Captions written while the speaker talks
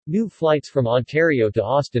New flights from Ontario to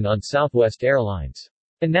Austin on Southwest Airlines.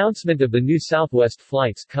 Announcement of the new Southwest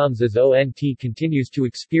flights comes as ONT continues to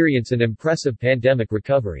experience an impressive pandemic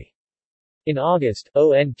recovery. In August,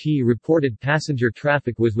 ONT reported passenger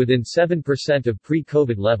traffic was within 7% of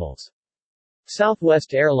pre-COVID levels.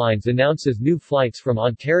 Southwest Airlines announces new flights from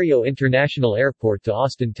Ontario International Airport to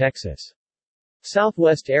Austin, Texas.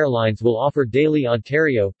 Southwest Airlines will offer daily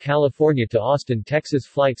Ontario, California to Austin, Texas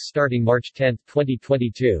flights starting March 10,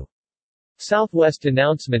 2022. Southwest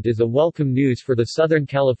announcement is a welcome news for the Southern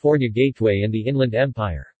California Gateway and the Inland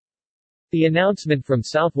Empire. The announcement from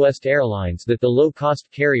Southwest Airlines that the low-cost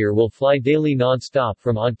carrier will fly daily non-stop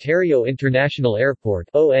from Ontario International Airport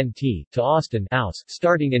 (ONT) to Austin (AUS)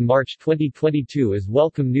 starting in March 2022 is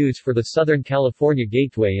welcome news for the Southern California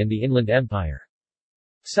Gateway and the Inland Empire.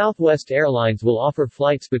 Southwest Airlines will offer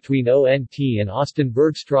flights between ONT and Austin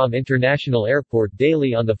Bergstrom International Airport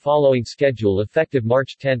daily on the following schedule effective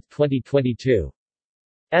March 10, 2022.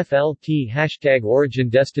 FLT #Origin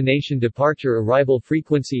Destination Departure Arrival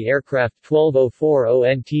Frequency Aircraft 1204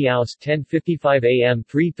 ONT AUS 10:55 a.m.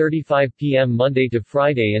 3:35 p.m. Monday to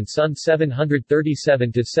Friday and Sun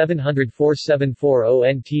 737 to 70474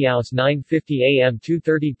 ONT AUS 9:50 a.m.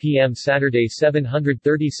 2:30 p.m. Saturday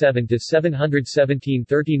 737 to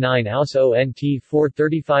 717:39 AUS ONT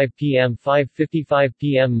 4:35 p.m. 5:55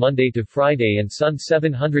 p.m. Monday to Friday and Sun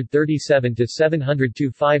 737 to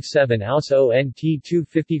 70257 AUS ONT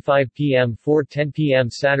 2:55 p.m. 4:10 p.m.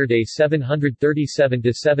 Saturday 737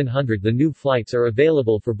 to 700. The new flights are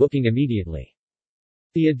available for booking immediately.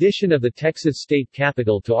 The addition of the Texas state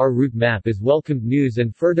capital to our route map is welcomed news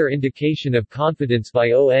and further indication of confidence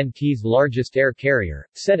by ONT's largest air carrier,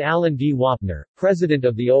 said Alan D. Wapner, president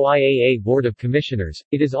of the OIAA Board of Commissioners.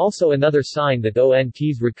 It is also another sign that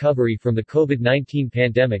ONT's recovery from the COVID-19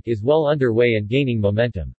 pandemic is well underway and gaining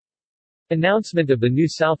momentum. Announcement of the new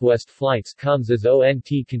Southwest flights comes as ONT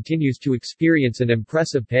continues to experience an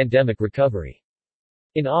impressive pandemic recovery.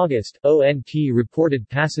 In August, ONT reported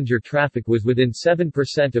passenger traffic was within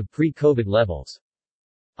 7% of pre-COVID levels.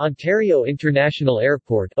 Ontario International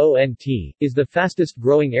Airport (ONT) is the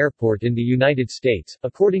fastest-growing airport in the United States,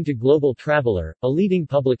 according to Global Traveler, a leading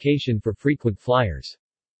publication for frequent flyers.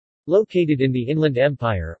 Located in the Inland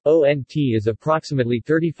Empire, ONT is approximately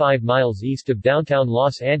 35 miles east of downtown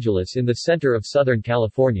Los Angeles in the center of Southern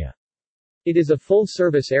California. It is a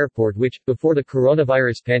full-service airport which, before the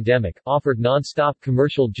coronavirus pandemic, offered non-stop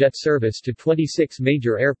commercial jet service to 26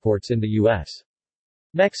 major airports in the U.S.,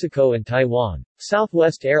 Mexico and Taiwan.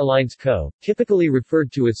 Southwest Airlines Co., typically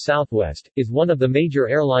referred to as Southwest, is one of the major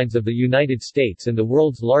airlines of the United States and the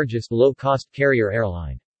world's largest low-cost carrier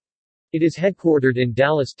airline. It is headquartered in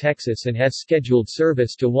Dallas, Texas and has scheduled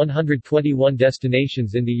service to 121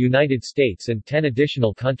 destinations in the United States and 10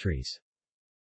 additional countries.